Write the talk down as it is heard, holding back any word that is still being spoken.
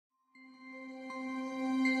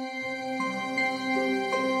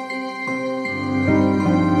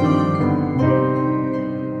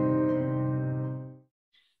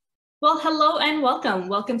Hello and welcome.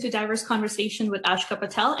 Welcome to Diverse Conversation with Ashka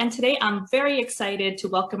Patel. And today I'm very excited to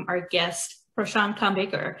welcome our guest, Prashant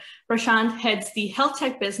Khambekar. Prashant heads the health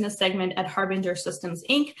tech business segment at Harbinger Systems,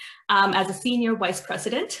 Inc. As a senior vice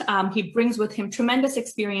president. He brings with him tremendous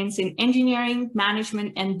experience in engineering,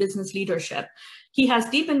 management, and business leadership. He has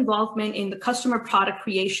deep involvement in the customer product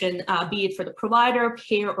creation, be it for the provider,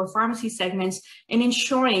 payer, or pharmacy segments, and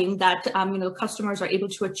ensuring that customers are able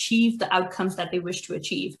to achieve the outcomes that they wish to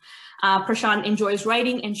achieve. Prashant enjoys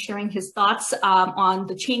writing and sharing his thoughts on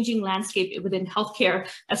the changing landscape within healthcare,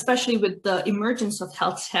 especially with the emergence of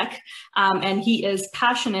health tech. And he is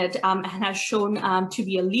passionate and has shown to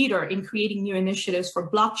be a leader in creating new initiatives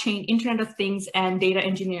for blockchain, Internet of Things, and data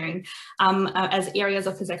engineering as areas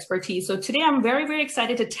of his expertise. So today I'm very, very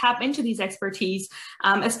excited to tap into these expertise,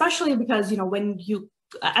 especially because, when you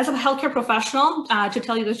as a healthcare professional, to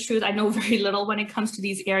tell you the truth, I know very little when it comes to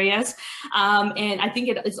these areas. And I think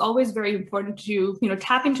it's always very important to,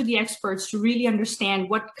 tap into the experts to really understand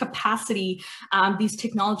what capacity these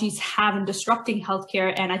technologies have in disrupting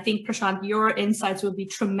healthcare. And I think, Prashant, your insights will be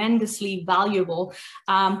tremendously valuable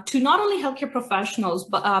to not only healthcare professionals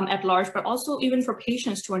but, at large, but also even for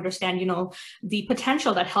patients to understand, the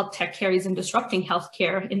potential that health tech carries in disrupting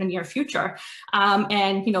healthcare in the near future.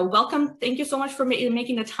 And, welcome. Thank you so much for making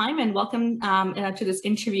the time, and welcome to this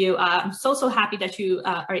interview. I'm so happy that you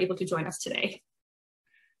are able to join us today.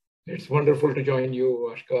 It's wonderful to join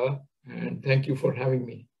you, Ashka, and thank you for having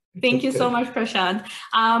me. Thank you so much, Prashant.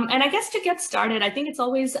 And I guess to get started, I think it's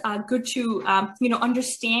always good to,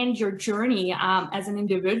 understand your journey as an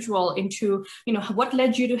individual into, what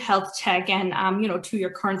led you to health tech and, to your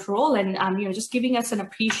current role, and, just giving us an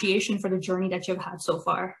appreciation for the journey that you've had so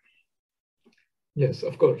far. Yes,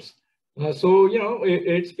 of course.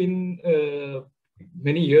 It's been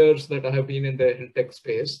many years that I have been in the health tech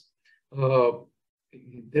space.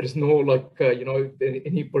 There is no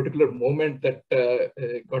any particular moment that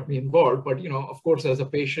got me involved, but of course, as a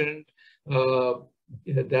patient, the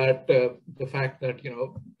fact that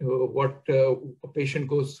what a patient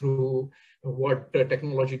goes through, what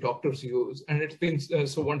technology doctors use, and it's been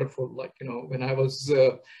so wonderful. When I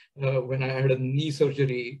had a knee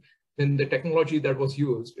surgery, then the technology that was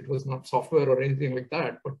used, it was not software or anything like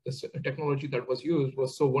that, but the technology that was used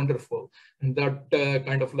was so wonderful. And that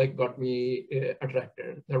got me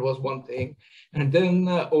attracted. That was one thing. And then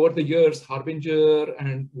over the years, Harbinger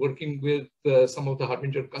and working with some of the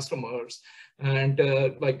Harbinger customers and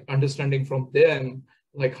understanding from them,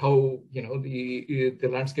 how, the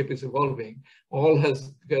landscape is evolving, all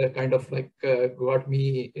has got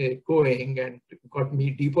me going and got me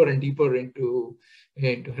deeper and deeper into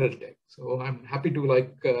health tech. So I'm happy to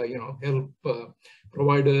help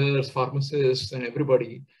providers, pharmacists, and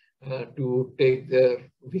everybody to take their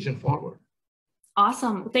vision forward.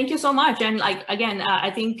 Awesome. Thank you so much. And again,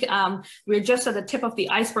 I think we're just at the tip of the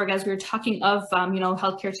iceberg as we're talking of,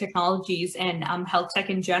 healthcare technologies and health tech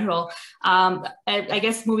in general. I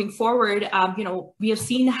guess moving forward, we have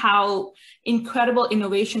seen how incredible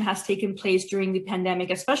innovation has taken place during the pandemic,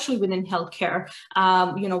 especially within healthcare.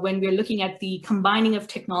 When we're looking at the combining of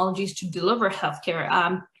technologies to deliver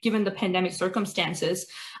healthcare, given the pandemic circumstances,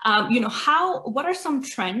 what are some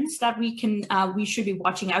trends that we should be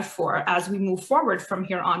watching out for as we move forward from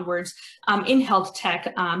here onwards in health tech,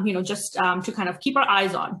 to kind of keep our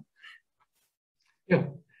eyes on? Yeah.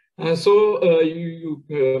 You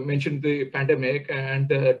mentioned the pandemic, and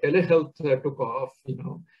telehealth took off,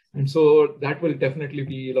 and so that will definitely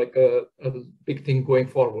be a big thing going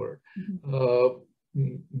forward. Mm-hmm.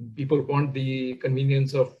 People want the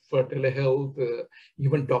convenience of telehealth.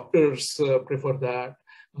 Even doctors prefer that.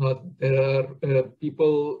 There are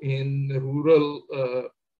people in rural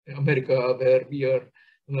America where we are,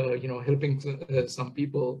 helping some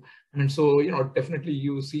people, and so definitely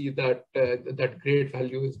you see that that great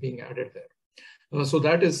value is being added there. So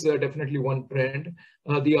that is definitely one trend.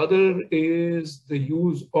 The other is the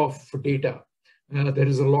use of data. There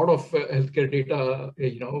is a lot of healthcare data,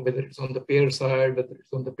 whether it's on the payer side, whether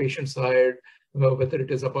it's on the patient side, whether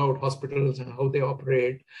it is about hospitals and how they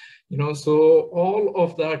operate, so all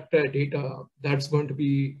of that data, that's going to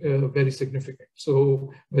be very significant.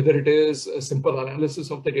 So whether it is a simple analysis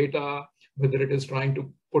of the data, whether it is trying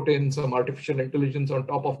to put in some artificial intelligence on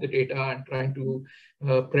top of the data and trying to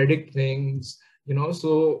predict things,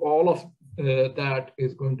 so all of that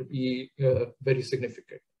is going to be very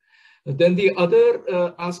significant. Then the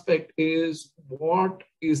other aspect is what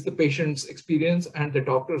is the patient's experience and the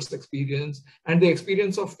doctor's experience and the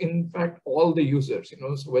experience of, in fact, all the users,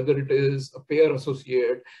 so whether it is a payer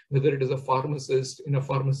associate, whether it is a pharmacist in a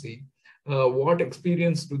pharmacy, what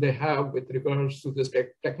experience do they have with regards to this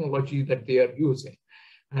technology that they are using.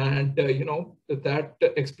 And, that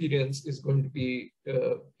experience is going to be,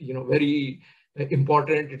 very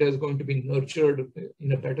important. It is going to be nurtured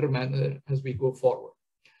in a better manner as we go forward.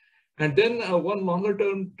 And then one longer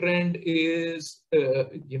term trend is,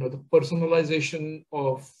 the personalization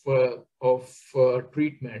of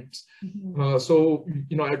treatments. Mm-hmm. So,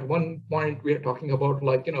 at one point we are talking about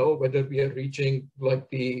whether we are reaching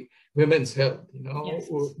the women's health, Yes.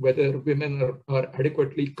 whether women are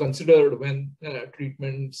adequately considered when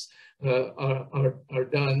treatments are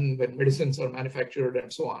done, when medicines are manufactured,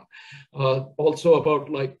 and so on. Also about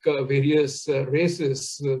various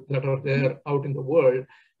races that are there out in the world.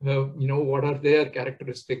 What are their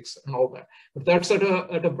characteristics and all that. But that's at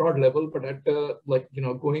a broad level. But at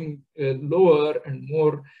going lower and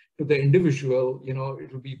more to the individual,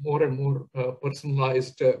 it will be more and more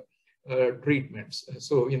personalized treatments.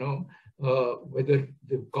 So whether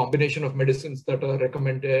the combination of medicines that are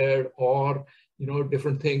recommended or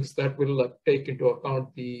different things that will take into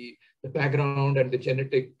account the background and the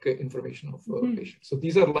genetic information of patients. So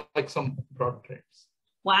these are some broad trends.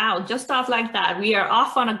 Wow, just off like that, we are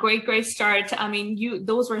off on a great start. I mean,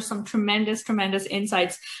 those were some tremendous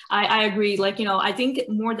insights. I agree. I think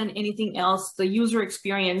more than anything else, the user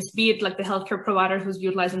experience, be it the healthcare provider who's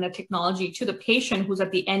utilizing the technology to the patient who's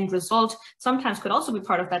at the end result, sometimes could also be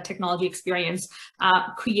part of that technology experience,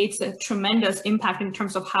 creates a tremendous impact in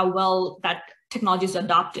terms of how well that technology is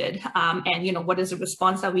adopted, and what is the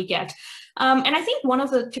response that we get. And I think one of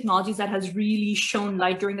the technologies that has really shown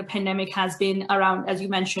light during the pandemic has been around, as you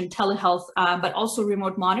mentioned, telehealth, but also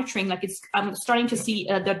remote monitoring. I'm starting to see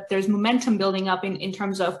that there's momentum building up in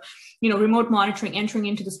terms of, remote monitoring entering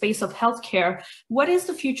into the space of healthcare. What is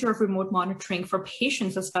the future of remote monitoring for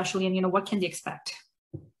patients, especially, and what can they expect?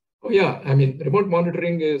 Oh yeah, I mean, remote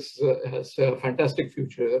monitoring has a fantastic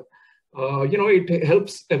future. It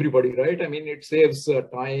helps everybody, right? I mean, it saves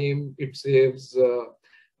time, it saves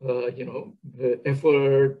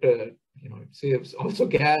effort, it saves also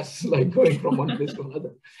gas, going from one place to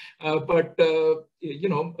another. But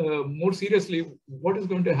more seriously, what is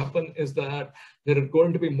going to happen is that there are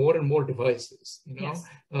going to be more and more devices, Yes.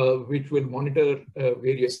 which will monitor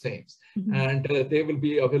various things, Mm-hmm. and they will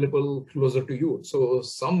be available closer to you. So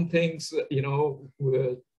some things,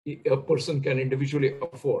 a person can individually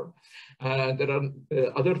afford. There are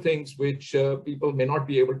other things which people may not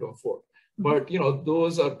be able to afford. But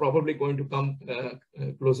those are probably going to come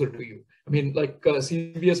closer to you. I mean,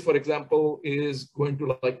 CVS, for example, is going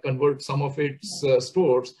to convert some of its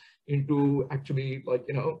stores into actually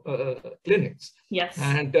clinics. Yes.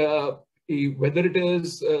 And whether it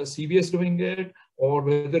is CVS doing it, or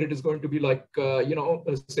whether it is going to be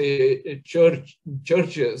say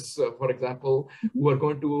churches, for example, who are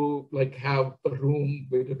going to have a room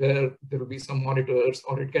where there will be some monitors,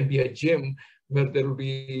 or it can be a gym where there will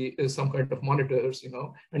be some kind of monitors,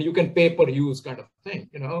 and you can pay per use kind of thing,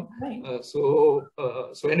 Right. So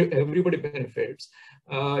everybody benefits,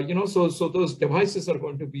 so those devices are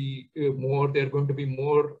going to be they're going to be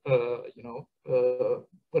more,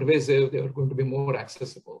 pervasive, they are going to be more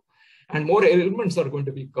accessible. And more elements are going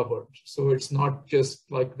to be covered. So it's not just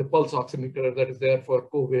the pulse oximeter that is there for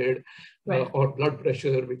COVID, Right. Or blood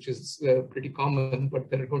pressure, which is pretty common, but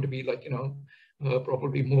there are going to be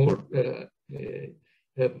probably more,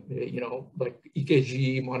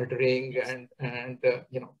 EKG monitoring and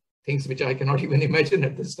things which I cannot even imagine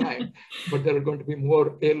at this time. But there are going to be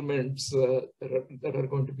more ailments that are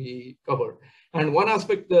going to be covered. And one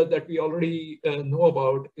aspect that we already know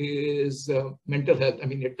about is mental health. I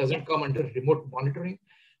mean, it doesn't come under remote monitoring,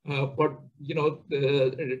 but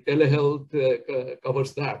the telehealth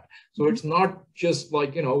covers that. So it's not just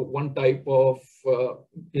one type of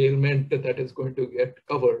ailment that is going to get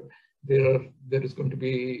covered. There is going to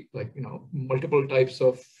be multiple types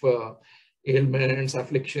of ailments,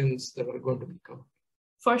 afflictions that are going to be covered.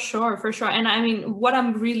 For sure. And I mean, what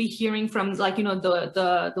I'm really hearing from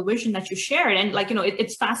the vision that you shared, and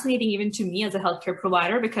it's fascinating even to me as a healthcare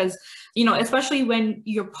provider, because, especially when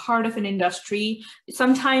you're part of an industry,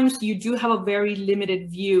 sometimes you do have a very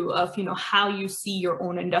limited view of, how you see your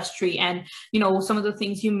own industry. And, some of the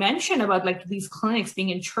things you mentioned about these clinics being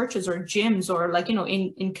in churches or gyms or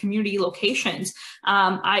in community locations,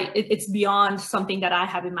 it's beyond something that I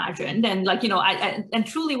have imagined. And and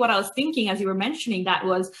truly what I was thinking as you were mentioning that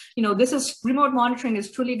was, remote monitoring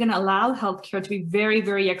is truly going to allow healthcare to be very,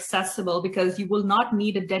 very accessible, because you will not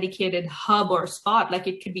need a dedicated hub or spot.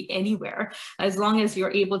 It could be anywhere, as long as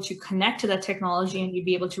you're able to connect to that technology and you'll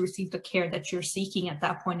be able to receive the care that you're seeking at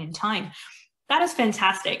that point in time. That is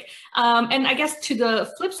fantastic. And I guess to the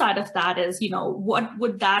flip side of that is, what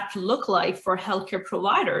would that look like for healthcare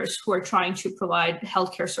providers who are trying to provide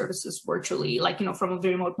healthcare services virtually, like, from a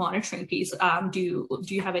remote monitoring piece? Do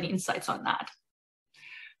you have any insights on that?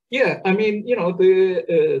 Yeah, I mean,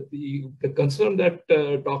 the concern that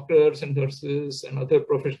doctors and nurses and other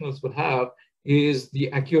professionals will have is the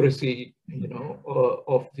accuracy,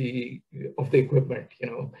 of the equipment.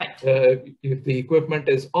 If the equipment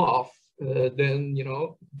is off, then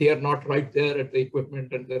they are not right there at the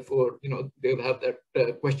equipment, and therefore they'll have that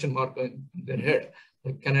question mark in their head,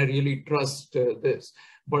 like, can I really trust this?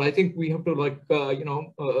 But I think we have to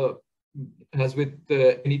as with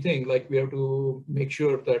anything, like, we have to make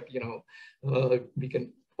sure that we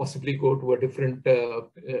can possibly go to a different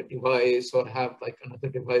device, or have like another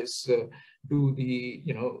device do the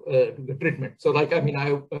treatment. So, like, I mean,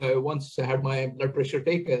 I once had my blood pressure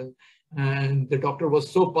taken, and the doctor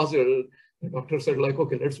was so puzzled. The doctor said, like,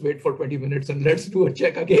 okay, let's wait for 20 minutes and let's do a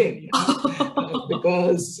check again,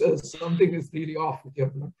 because something is really off with your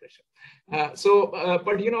blood pressure. But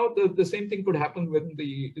the same thing could happen when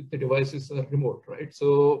the devices are remote, right?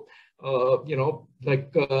 So,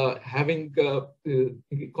 having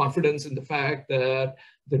confidence in the fact that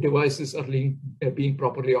the devices are being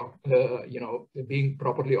properly, operated,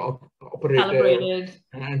 calibrated,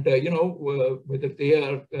 and whether they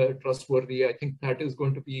are trustworthy. I think that is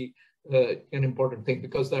going to be an important thing,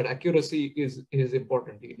 because that accuracy is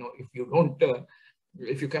important. If you don't,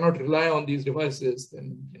 if you cannot rely on these devices,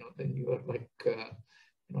 then you are like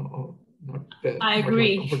not I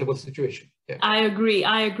agree. Not a comfortable situation. Yeah. I agree.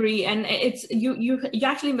 And it's you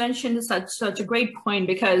actually mentioned such a great point,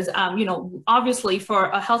 because obviously for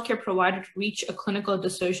a healthcare provider to reach a clinical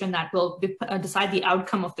decision that will decide the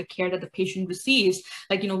outcome of the care that the patient receives,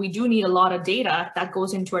 like, we do need a lot of data that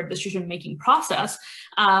goes into our decision making process.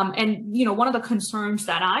 And one of the concerns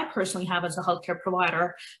that I personally have as a healthcare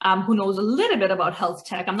provider who knows a little bit about health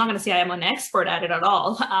tech, I'm not going to say I am an expert at it at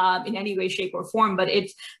all in any way, shape, or form, but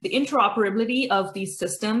it's the interoperability of these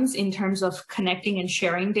systems in terms of connecting and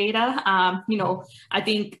sharing data. I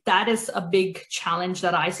think that is a big challenge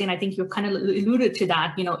that I see. And I think you kind of alluded to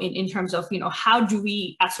that, in terms of, how do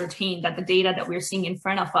we ascertain that the data that we're seeing in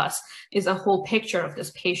front of us is a whole picture of this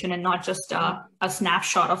patient, and not just a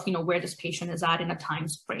snapshot of, where this patient is at in a time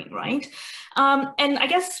frame, right? And I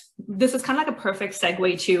guess this is kind of like a perfect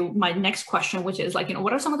segue to my next question, which is like,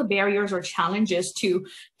 what are some of the barriers or challenges to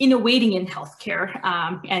innovating in healthcare,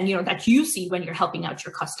 and that you see when you're helping out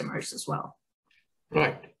your customers as well?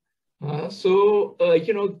 Right. The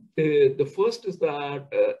first is that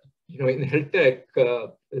in health tech,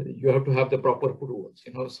 you have to have the proper approvals.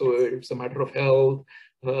 So it's a matter of health.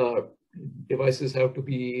 Devices have to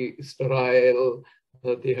be sterile.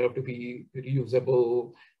 They have to be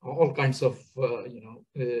reusable. All kinds of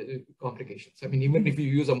complications. I mean, even if you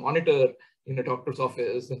use a monitor in a doctor's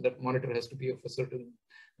office, then that monitor has to be of a certain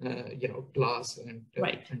class and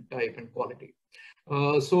type and quality.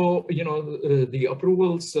 The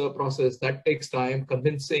approvals process, that takes time,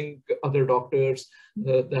 convincing other doctors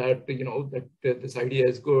that this idea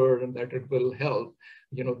is good and that it will help.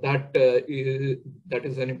 That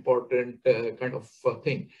is an important kind of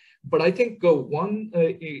thing. But I think one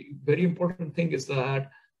very important thing is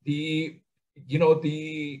that the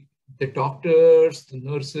doctors, the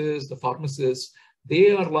nurses, the pharmacists,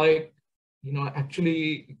 they are like,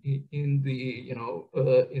 actually in the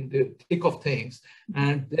thick of things,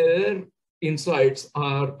 and their insights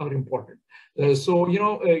are important. So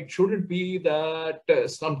it shouldn't be that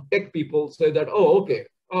some tech people say that, oh, okay,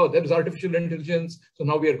 oh, there is artificial intelligence, so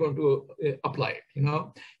now we are going to apply it.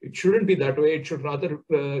 It shouldn't be that way. It should rather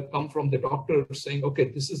come from the doctor saying, okay,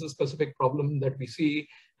 this is a specific problem that we see,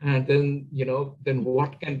 and then then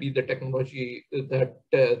what can be the technology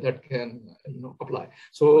that can apply.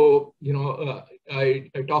 So I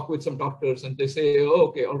talk with some doctors, and they say, oh,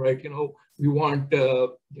 okay, all right, we want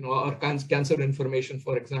our cancer information,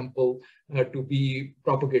 for example, to be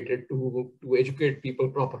propagated to educate people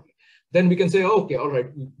properly. Then we can say, okay, all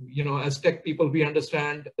right, as tech people, we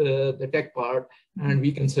understand the tech part, and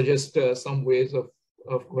we can suggest some ways of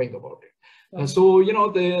going about it. So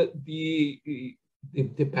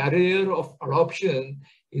the barrier of adoption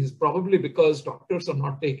is probably because doctors are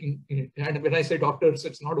not taking, and when I say doctors,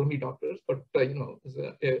 it's not only doctors, but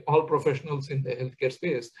all professionals in the healthcare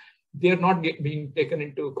space, they are not being taken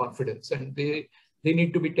into confidence, and they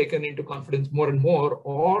need to be taken into confidence more and more,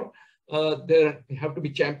 or there have to be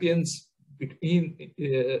champions between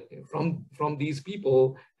from these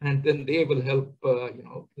people, and then they will help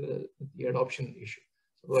the adoption issue.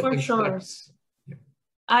 So For sure.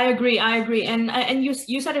 I agree. And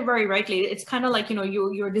you said it very rightly. It's kind of like,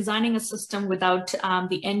 you're designing a system without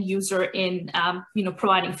the end user in,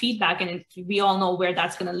 providing feedback. And we all know where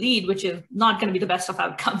that's going to lead, which is not going to be the best of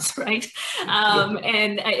outcomes, right?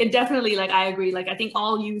 And it definitely, like, I agree. Like, I think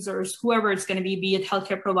all users, whoever it's going to be it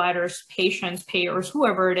healthcare providers, patients, payers,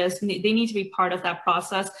 whoever it is, they need to be part of that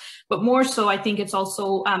process. But more so, I think it's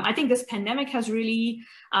also, I think this pandemic has really,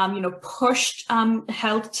 pushed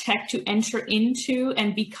health tech to enter into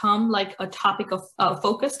and become like a topic of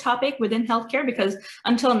focus topic within healthcare, because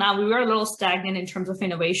until now we were a little stagnant in terms of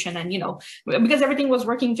innovation, and because everything was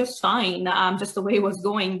working just fine, just the way it was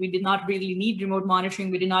going. We did not really need remote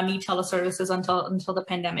monitoring. We did not need teleservices until the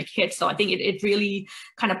pandemic hit. So I think it really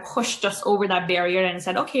kind of pushed us over that barrier and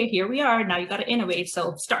said, okay, here we are. Now you got to innovate.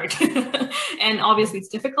 So start. And obviously it's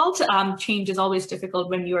difficult. Change is always difficult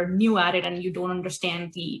when you're new at it and you don't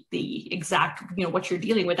understand the exact, what you're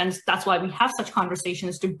dealing with. And that's why we have such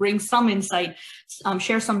conversations, to bring some insight,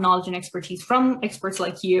 share some knowledge and expertise from experts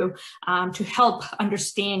like you, to help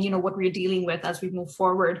understand, what we're dealing with as we move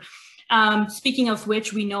forward. Speaking of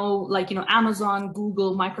which, we know, like, Amazon,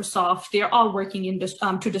 Google, Microsoft, they're all working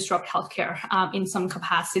to disrupt healthcare in some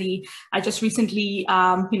capacity. I just recently,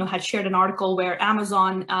 had shared an article where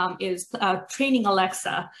Amazon is training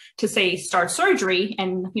Alexa to say, start surgery,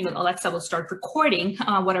 and, Alexa will start recording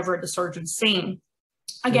whatever the surgeon's saying.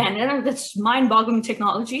 Again, that's mind-boggling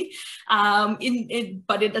technology.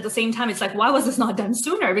 But at the same time, it's like, why was this not done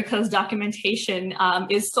sooner? Because documentation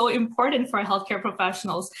is so important for healthcare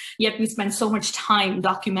professionals. Yet we spend so much time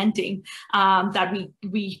documenting that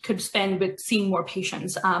we could spend with seeing more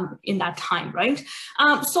patients in that time, right?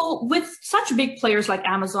 So with such big players like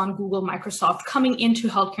Amazon, Google, Microsoft coming into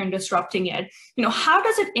healthcare and disrupting it, how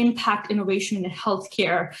does it impact innovation in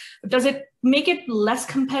healthcare? Does it make it less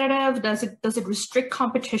competitive? Does it restrict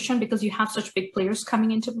competition because you have such big players coming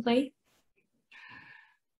into play?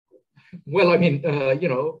 Well, I mean,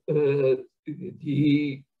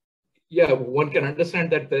 one can understand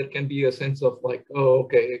that there can be a sense of like, oh,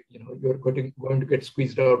 okay, you're going to get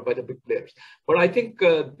squeezed out by the big players. But I think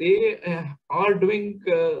they are doing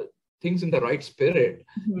things in the right spirit,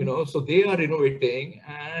 so they are innovating.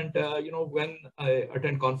 And, when I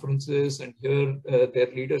attend conferences and hear their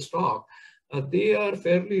leaders talk, they are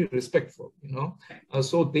fairly respectful,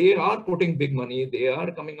 so they are putting big money, they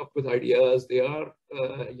are coming up with ideas, they are,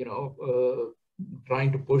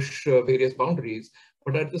 trying to push various boundaries.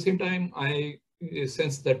 But at the same time, I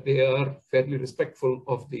sense that they are fairly respectful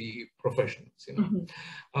of the professionals,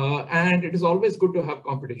 and it is always good to have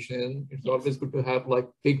competition. It's always good to have like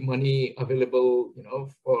big money available,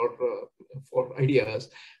 for ideas.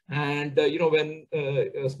 And when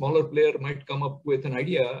a smaller player might come up with an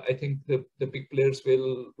idea, I think the big players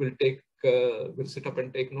will sit up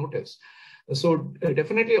and take notice. So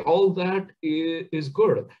definitely all that is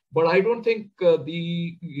good, but I don't think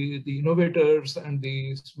the innovators and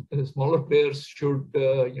the smaller players should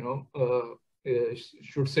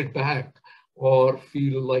sit back or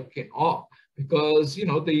feel like in awe, because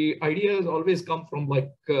the ideas always come from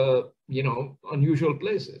like unusual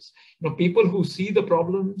places. People who see the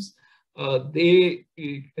problems, they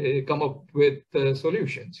come up with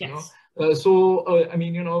solutions. Yes. I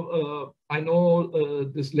know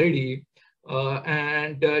this lady.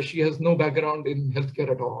 And she has no background in healthcare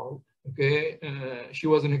at all. Okay, she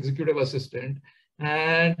was an executive assistant,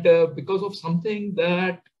 and because of something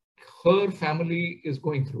that her family is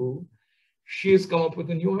going through, she has come up with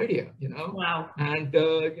a new idea. Wow. And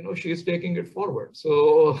she is taking it forward.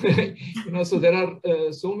 So so there are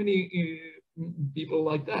so many people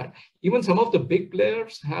like that. Even some of the big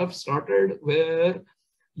players have started where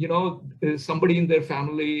somebody in their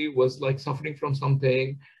family was like suffering from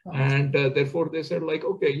something, and therefore they said like,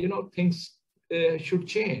 okay, things should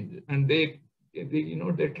change, and they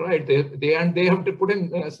tried. They have to put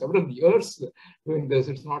in several years doing this.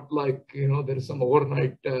 It's not like there is some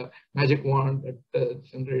overnight magic wand that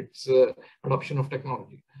generates adoption of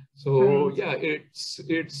technology. So yeah, it's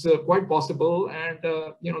quite possible, and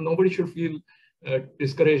nobody should feel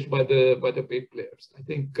discouraged by the big players. I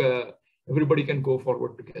think everybody can go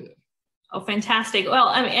forward together. Oh, fantastic. Well,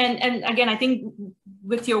 I mean, and again, I think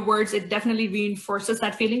with your words, it definitely reinforces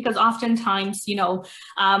that feeling, because oftentimes,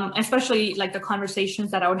 especially like the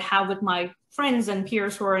conversations that I would have with my friends and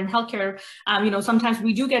peers who are in healthcare, sometimes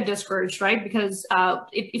we do get discouraged, right? Because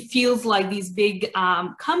it feels like these big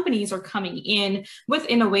companies are coming in with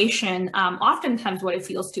innovation. Oftentimes what it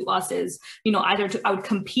feels to us is, either to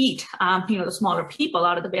outcompete, the smaller people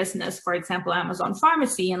out of the business, for example, Amazon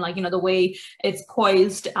Pharmacy, and the way it's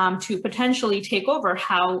poised to potentially take over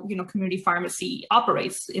how, community pharmacy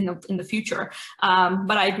operates in the future.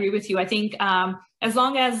 But I agree with you. I think as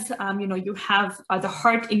long as you have the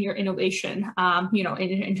heart in your innovation,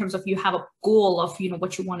 in terms of you have a goal of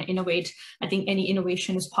what you want to innovate, I think any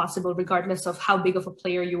innovation is possible regardless of how big of a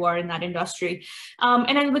player you are in that industry.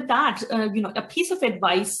 And then with that, a piece of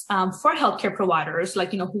advice for healthcare providers,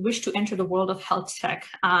 who wish to enter the world of health tech,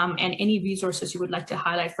 and any resources you would like to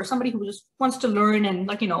highlight for somebody who just wants to learn and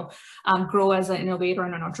grow as an innovator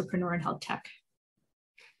and an entrepreneur in health tech.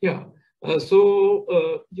 Yeah. There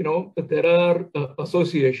are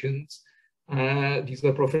associations, these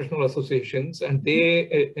are professional associations, and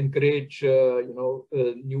they encourage,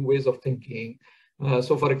 new ways of thinking.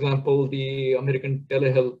 So, for example, the American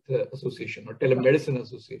Telehealth Association or Telemedicine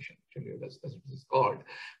Association, as it is called,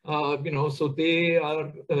 so they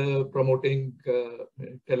are promoting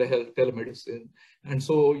telehealth, telemedicine, and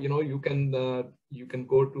so you can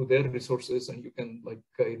go to their resources and you can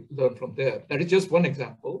learn from there. That is just one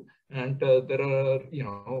example, and there are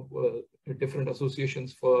different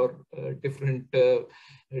associations for different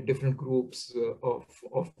groups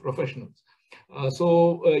of professionals.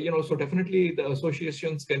 So definitely the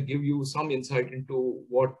associations can give you some insight into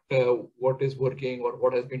what is working or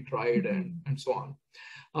what has been tried, and so on.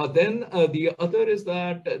 Then the other is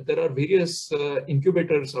that there are various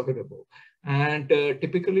incubators available. And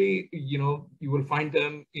typically, you will find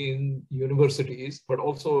them in universities, but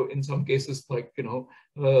also in some cases,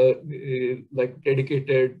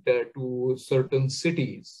 dedicated to certain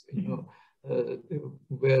cities,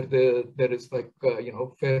 where there is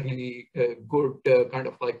fairly good kind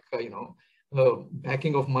of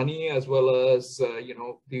backing of money, as well as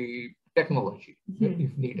the technology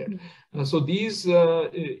if needed. So these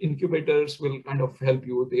incubators will kind of help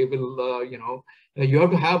you. They will you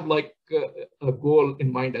have to have a goal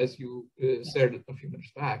in mind, as you said a few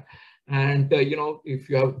minutes back. And if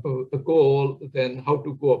you have a goal, then how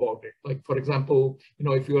to go about it. Like, for example,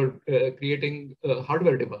 if you're creating a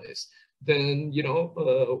hardware device, then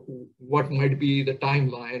what might be the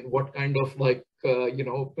timeline, what kind of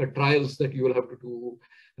trials that you will have to do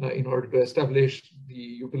in order to establish the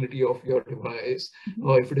utility of your device.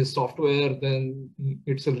 If it is software, then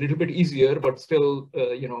it's a little bit easier, but still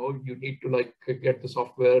you need to get the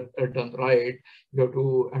software done right. You have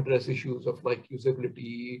to address issues of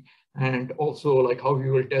usability, and also how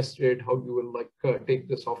you will test it, how you will take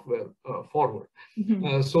the software forward.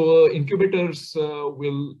 So incubators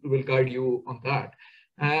will guide you on that.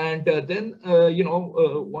 And then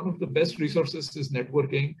one of the best resources is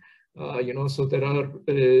networking. So there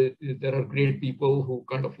are great people who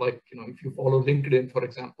kind of if you follow LinkedIn, for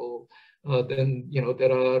example, then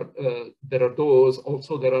there are those.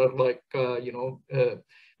 Also there are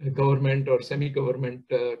government or semi-government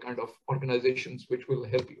kind of organizations which will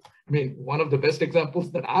help you. I mean, one of the best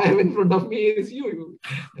examples that I have in front of me is you,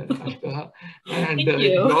 Ashka, and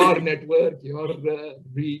your network, your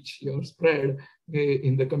reach, your spread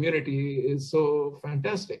in the community is so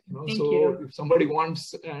fantastic. So if somebody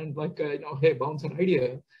wants and hey, bounce an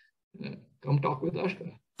idea, come talk with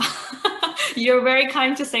Ashka. You're very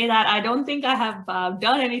kind to say that. I don't think I have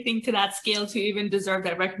done anything to that scale to even deserve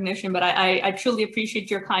that recognition, but I truly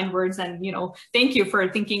appreciate your kind words, and thank you for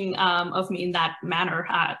thinking of me in that manner.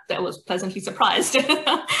 That was pleasantly surprised.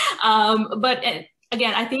 But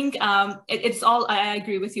again, I think it's all, I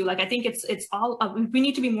agree with you. I think it's all, we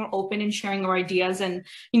need to be more open in sharing our ideas and,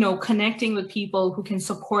 connecting with people who can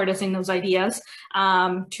support us in those ideas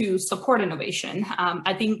to support innovation.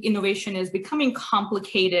 I think innovation is becoming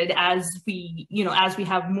complicated as we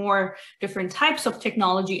have more different types of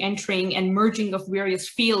technology entering and merging of various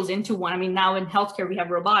fields into one. I mean, now in healthcare, we have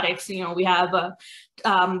robotics, we have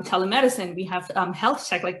telemedicine, we have health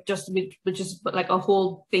tech, which is a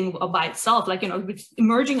whole thing by itself. With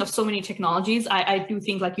emerging of so many technologies, I do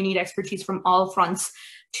think you need expertise from all fronts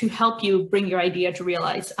to help you bring your idea to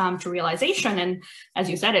realization. And as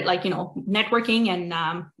you said it, networking, and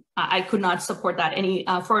I could not support that any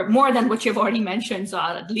for more than what you've already mentioned. So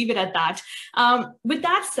I'll leave it at that. With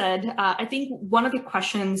that said, I think one of the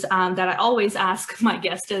questions that I always ask my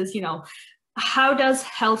guests is, how does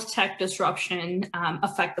health tech disruption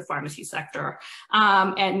affect the pharmacy sector?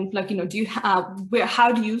 And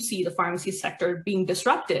how do you see the pharmacy sector being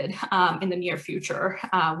disrupted in the near future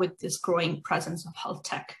with this growing presence of health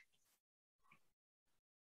tech?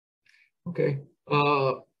 Okay.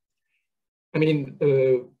 I mean,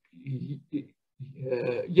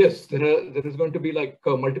 yes, there is going to be like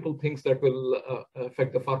multiple things that will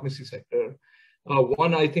affect the pharmacy sector.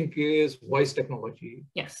 One, I think, is voice technology.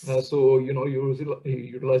 Yes. So, you're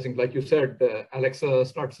utilizing, like you said, Alexa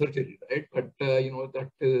start surgery, right? But, that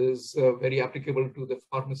is very applicable to the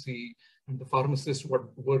pharmacy and the pharmacists, what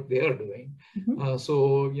work they are doing. Mm-hmm.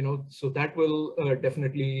 So that will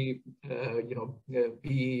definitely,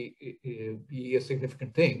 be a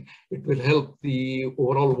significant thing. It will help the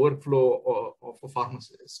overall workflow of a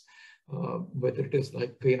pharmacist. Whether it is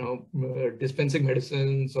like, dispensing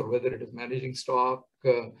medicines or whether it is managing stock,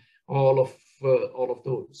 all of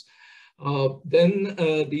those. Then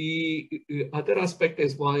the other aspect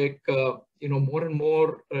is like, more and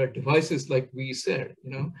more devices, like we said,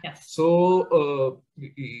 Yes. So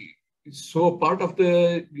part of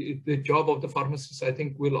the job of the pharmacist, I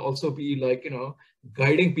think, will also be like,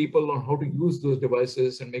 guiding people on how to use those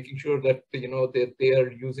devices and making sure that, that they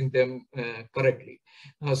are using them correctly.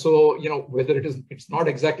 So, whether it's not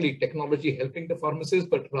exactly technology helping the pharmacist,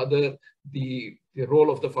 but rather the role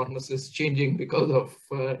of the pharmacist changing because of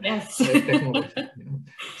yes. technology.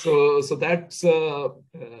 So that's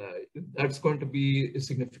going to be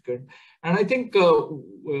significant. And I think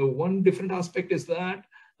one different aspect is that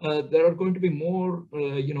there are going to be more,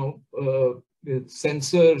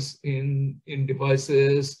 sensors in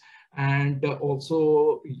devices, and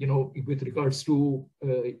also, with regards to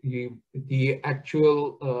the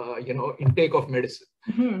actual, intake of medicine.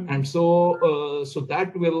 Mm-hmm. And so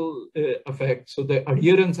that will affect. So the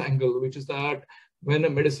adherence angle, which is that when a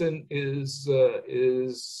medicine is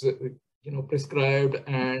prescribed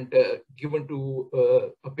and given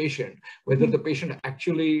to a patient, whether the patient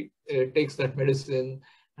actually takes that medicine,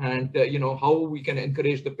 and how we can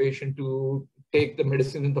encourage the patient to take the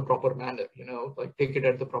medicine in the proper manner, like take it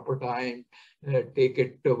at the proper time, take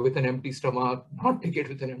it with an empty stomach, not take it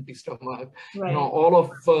with an empty stomach, right. All of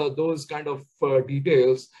those kind of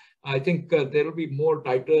details. I think there will be more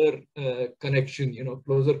tighter connection,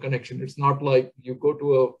 closer connection. It's not like you go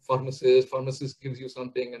to a pharmacist gives you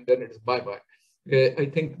something and then it is bye-bye. I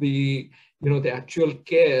think the actual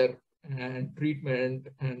care and treatment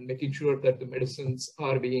and making sure that the medicines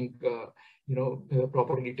are being,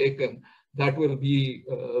 properly taken, that will be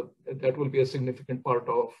a significant part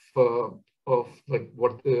of like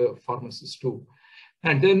what the pharmacists do.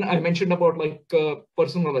 And then I mentioned about like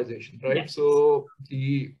personalization, right? Yes. So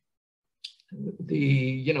the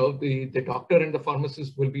doctor and the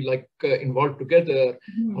pharmacist will be like involved together,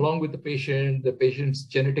 mm-hmm. along with the patient's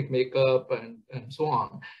genetic makeup and so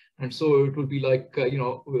on. And so it will be like,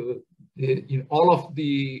 all of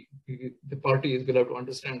the parties will have to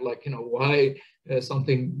understand, like, why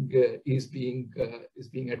something is being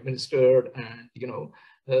administered, and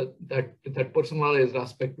that personalized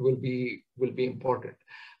aspect will be important.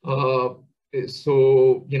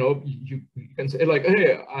 So you can say like,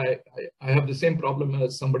 hey, I have the same problem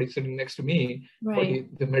as somebody sitting next to me, right.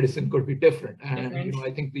 But the medicine could be different. And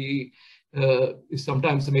I think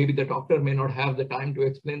sometimes maybe the doctor may not have the time to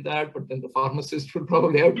explain that, but then the pharmacist will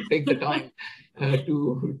probably have to take the time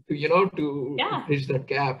to bridge that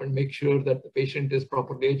gap and make sure that the patient is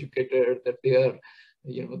properly educated, that they are,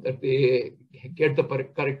 that they get the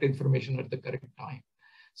correct information at the correct time.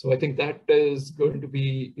 So I think that is going to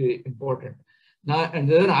be important. Now, and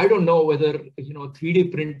then I don't know whether 3D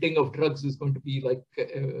printing of drugs is going to be like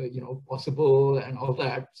possible and all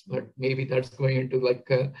that, but maybe that's going into like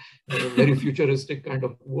a very futuristic kind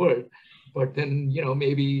of world. But then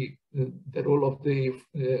maybe the role of the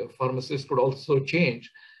pharmacist could also change.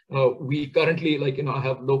 We currently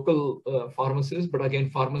have local pharmacists, but again,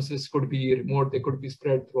 pharmacists could be remote; they could be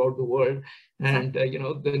spread throughout the world, and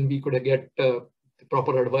then we could get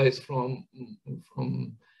proper advice from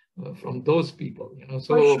those people,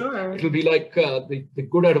 So sure. It will be like the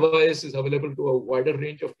good advice is available to a wider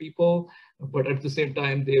range of people, but at the same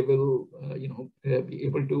time, they will, be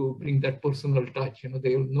able to bring that personal touch.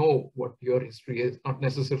 They will know what your history is, not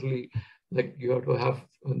necessarily like you have to have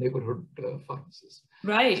a neighborhood pharmacist.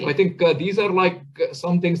 Right. So I think these are like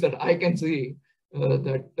some things that I can see.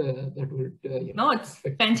 That would no, it's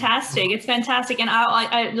fantastic. It's fantastic, and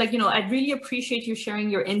I really appreciate you sharing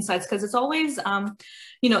your insights, because it's always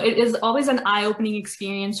it is always an eye-opening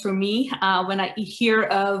experience for me when I hear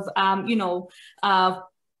of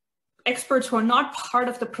experts who are not part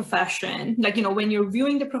of the profession, like, when you're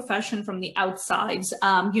viewing the profession from the outsides,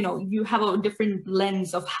 you have a different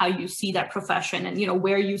lens of how you see that profession and,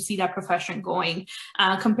 where you see that profession going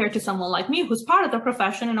compared to someone like me who's part of the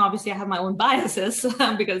profession. And obviously I have my own biases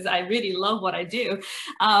because I really love what I do.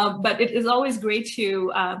 But it is always great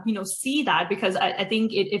to, see that, because I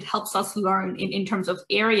think it helps us learn in terms of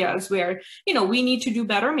areas where, we need to do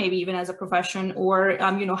better, maybe even as a profession, or,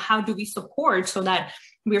 how do we support so that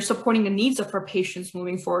we are supporting the needs of our patients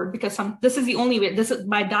moving forward, because this is the only way.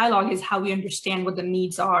 My dialogue is how we understand what the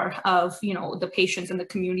needs are of, the patients and the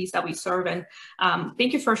communities that we serve. And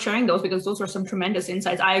thank you for sharing those, because those are some tremendous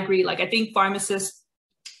insights. I agree. Like, I think pharmacists,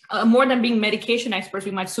 more than being medication experts,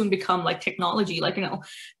 we might soon become like technology, like,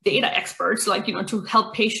 data experts, like, to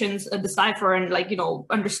help patients decipher and like,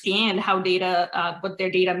 understand how data, what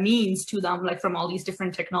their data means to them, like from all these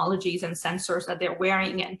different technologies and sensors that they're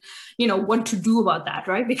wearing, and, what to do about that,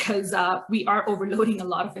 right? Because we are overloading a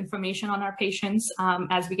lot of information on our patients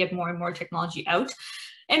as we get more and more technology out.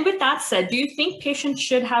 And with that said, do you think patients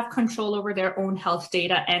should have control over their own health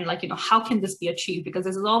data? And like, how can this be achieved? Because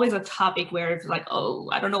this is always a topic where it's like, oh,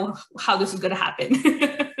 I don't know how this is going to happen.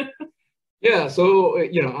 Yeah, so,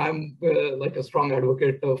 I'm like a strong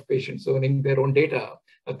advocate of patients owning their own data.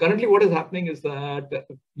 Currently, what is happening is that,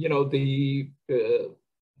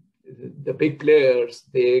 the big players,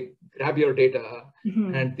 they grab your data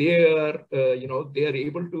and they are, they are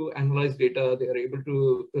able to analyze data, they are able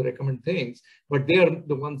to recommend things, but they are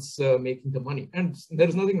the ones making the money. And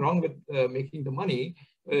there's nothing wrong with making the money,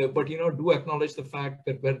 but, do acknowledge the fact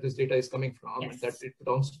that where this data is coming from, and that it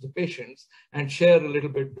belongs to the patients, and share a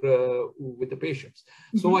little bit with the patients.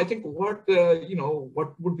 So I think what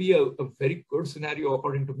would be a very good scenario,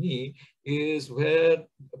 according to me, is where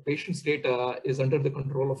a patient's data is under the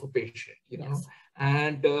control of a patient,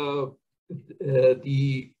 and the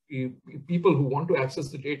people who want to access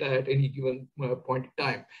the data at any given point in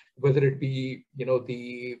time, whether it be,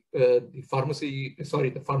 the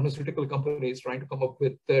pharmaceutical companies trying to come up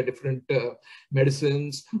with different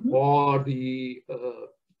medicines, or the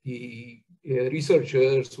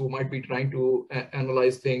researchers who might be trying to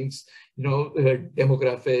analyze things,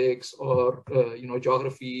 demographics or,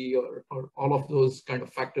 geography or all of those kind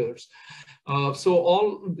of factors. So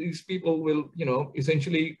all these people will,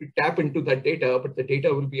 essentially tap into that data, but the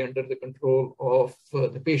data will be under the control of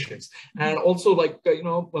the patients. And also, like,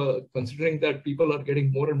 considering that people are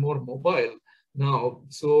getting more and more mobile now,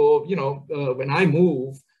 so, when I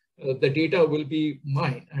move, the data will be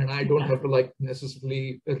mine, and I don't have to like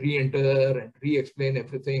necessarily re-enter and re-explain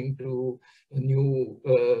everything to a new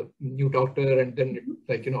doctor, and then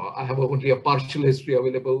I have only a partial history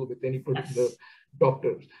available with any particular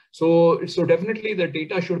doctor. So definitely the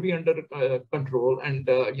data should be under control, and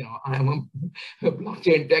I am a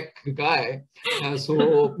blockchain tech guy,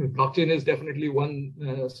 so blockchain is definitely one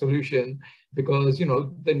solution, because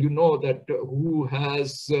then that who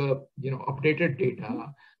has updated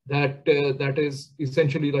data. That is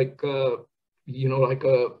essentially like like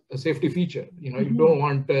a safety feature. You don't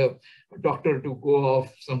want a doctor to go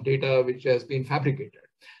off some data which has been fabricated.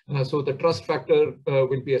 So the trust factor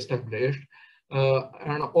will be established,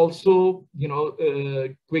 and also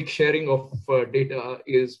quick sharing of data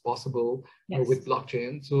is possible with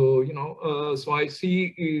blockchain. So so I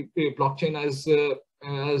see blockchain as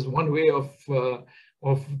one way of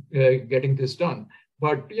getting this done.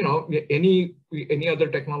 But any other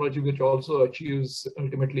technology which also achieves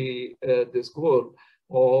ultimately this goal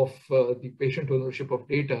of the patient ownership of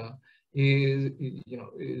data is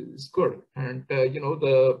good, and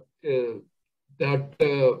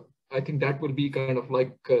I think that will be kind of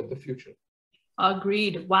like the future.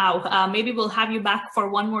 Agreed. Wow. Maybe we'll have you back for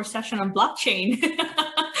one more session on blockchain.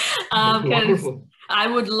 Wonderful. I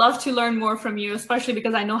would love to learn more from you, especially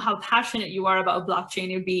because I know how passionate you are about blockchain.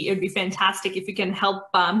 It'd be fantastic if you can help,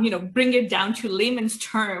 bring it down to layman's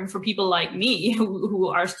term for people like me who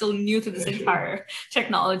are still new to this entire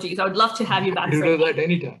technology. So I would love to have you back. You'll do that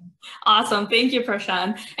anytime. Awesome. Thank you,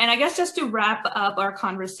 Prashant. And I guess just to wrap up our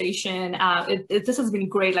conversation, this has been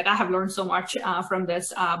great. Like, I have learned so much from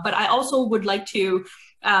this, but I also would like to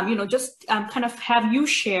just kind of have you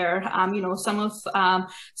share,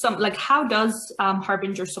 some like, how does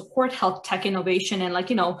Harbinger support health tech innovation? And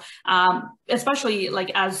especially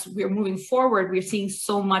like as we're moving forward, we're seeing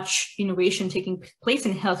so much innovation taking place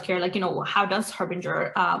in healthcare. Like, how does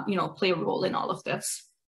Harbinger, play a role in all of this?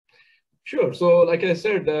 Sure. So like I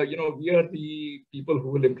said, we are the people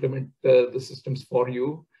who will implement the systems for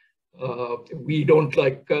you. We don't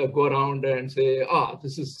like go around and say,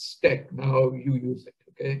 this is tech, now you use it.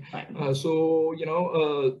 Okay, Right. so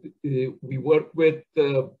we work with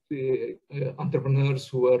entrepreneurs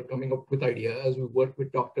who are coming up with ideas. We work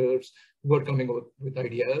with doctors who are coming up with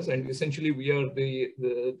ideas, and essentially we are we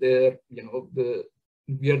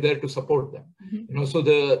are there to support them. Mm-hmm. So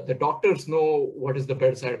the doctors know what is the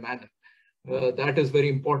bedside manner. That is very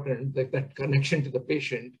important. That connection to the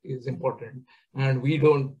patient is important, and we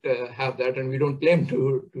don't have that, and we don't claim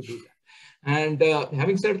to do that. And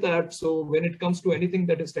having said that, so when it comes to anything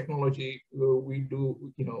that is technology, we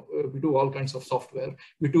do all kinds of software.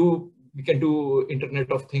 We can do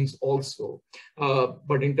Internet of Things also.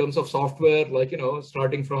 But in terms of software,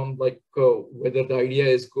 starting from whether the idea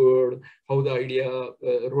is good, how the idea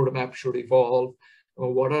roadmap should evolve,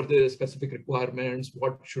 what are the specific requirements,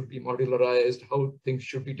 what should be modularized, how things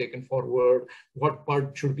should be taken forward, what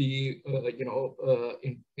part should be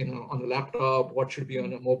on a laptop, what should be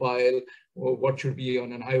on a mobile, or what should be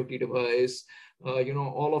on an IoT device.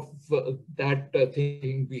 All of that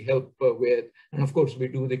thing we help with. And of course, we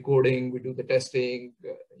do the coding, we do the testing,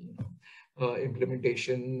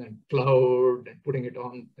 implementation and cloud, and putting it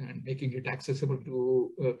on and making it accessible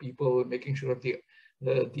to people, making sure the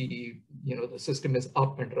system is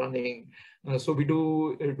up and running. So we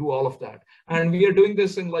do all of that, and we are doing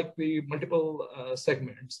this in the multiple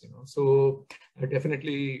segments. So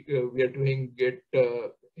definitely we are doing it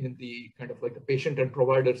in the kind of the patient and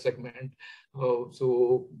provider segment.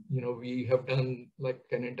 So we have done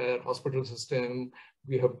an entire hospital system.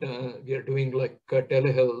 We are doing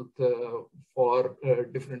telehealth for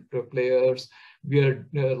different players. We are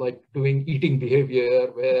doing eating behavior,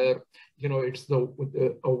 where it's a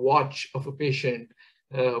watch of a patient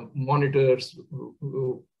monitors,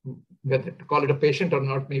 whether to call it a patient or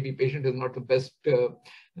not. Maybe patient is not the best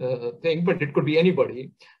thing, but it could be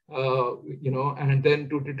anybody. And then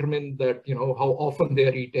to determine that how often they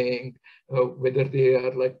are eating, whether they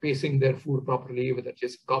are pacing their food properly, whether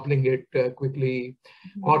just gobbling it quickly,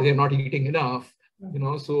 or they're not eating enough.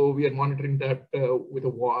 So we are monitoring that with a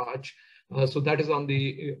watch. So that is on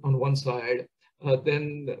one side.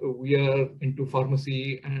 Then we are into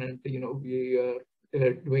pharmacy, and we are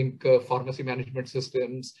doing pharmacy management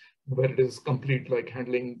systems, where it is complete,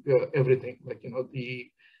 handling everything,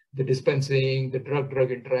 the dispensing, the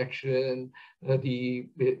drug interaction, the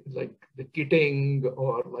kitting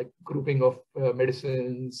or grouping of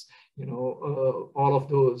medicines, all of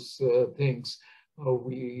those things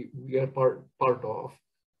we are part of.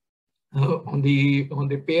 On the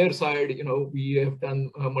payer side, we have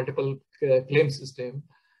done multiple claims systems.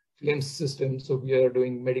 So we are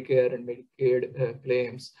doing Medicare and Medicaid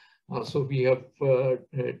claims. So we have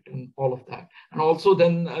done all of that. And also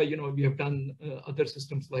then, we have done other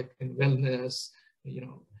systems in wellness,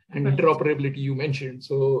 and interoperability you mentioned.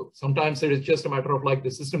 So sometimes it is just a matter of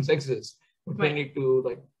the systems exist, but we need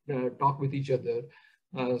to talk with each other.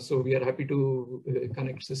 So we are happy to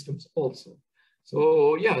connect systems also.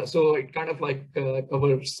 So yeah, so it kind of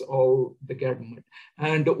covers all the gamut.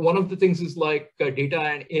 And one of the things is data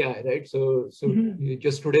and AI, right? So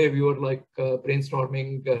just today we were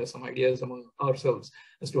brainstorming some ideas among ourselves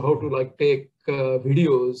as to how to take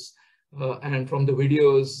videos and from the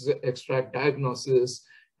videos extract diagnosis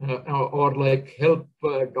or help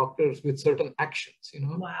doctors with certain actions.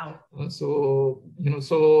 Wow. So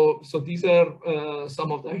these are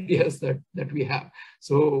some of the ideas that we have.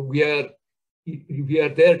 So we are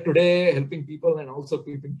there today helping people, and also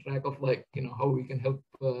keeping track of how we can help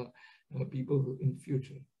people in the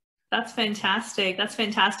future. That's fantastic. That's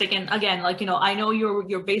fantastic. And again, I know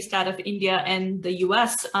you're based out of India and the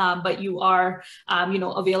US, but you are,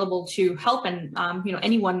 available to help and,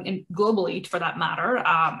 anyone globally for that matter,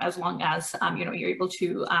 as long as, you're able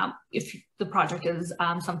to, if the project is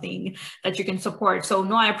something that you can support. So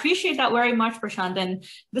no, I appreciate that very much, Prashant. And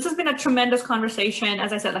this has been a tremendous conversation.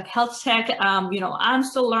 As I said, health tech, I'm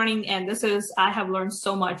still learning, and I have learned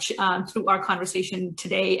so much through our conversation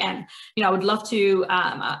today. And, I would love to,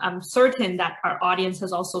 I'm certain that our audience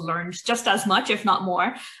has also learned just as much, if not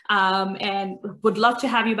more, and would love to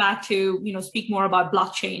have you back to, speak more about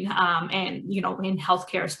blockchain and, in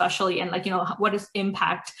healthcare especially, and what is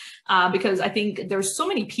impact, because I think there's so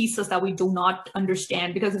many pieces that we do not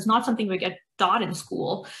understand because it's not something we get taught in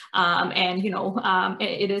school.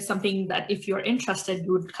 It is something that if you're interested,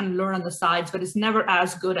 you would kind of learn on the sides, but it's never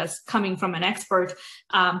as good as coming from an expert.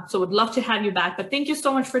 So would love to have you back, but thank you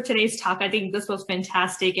so much for today's talk. I think this was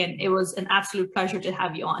fantastic, and it was an absolute pleasure to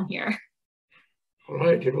have you on here. All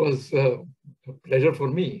right, it was a pleasure for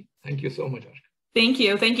me. Thank you so much, Ashka. Thank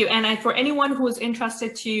you. Thank you. And for anyone who is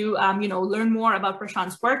interested to, learn more about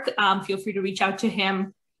Prashant's work, feel free to reach out to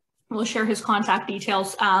him We'll share his contact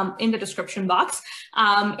details in the description box.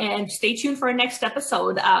 And stay tuned for our next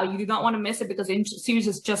episode. You do not want to miss it because the series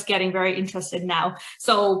is just getting very interested now.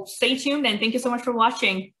 So stay tuned and thank you so much for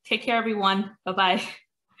watching. Take care, everyone. Bye-bye.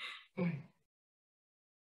 Bye.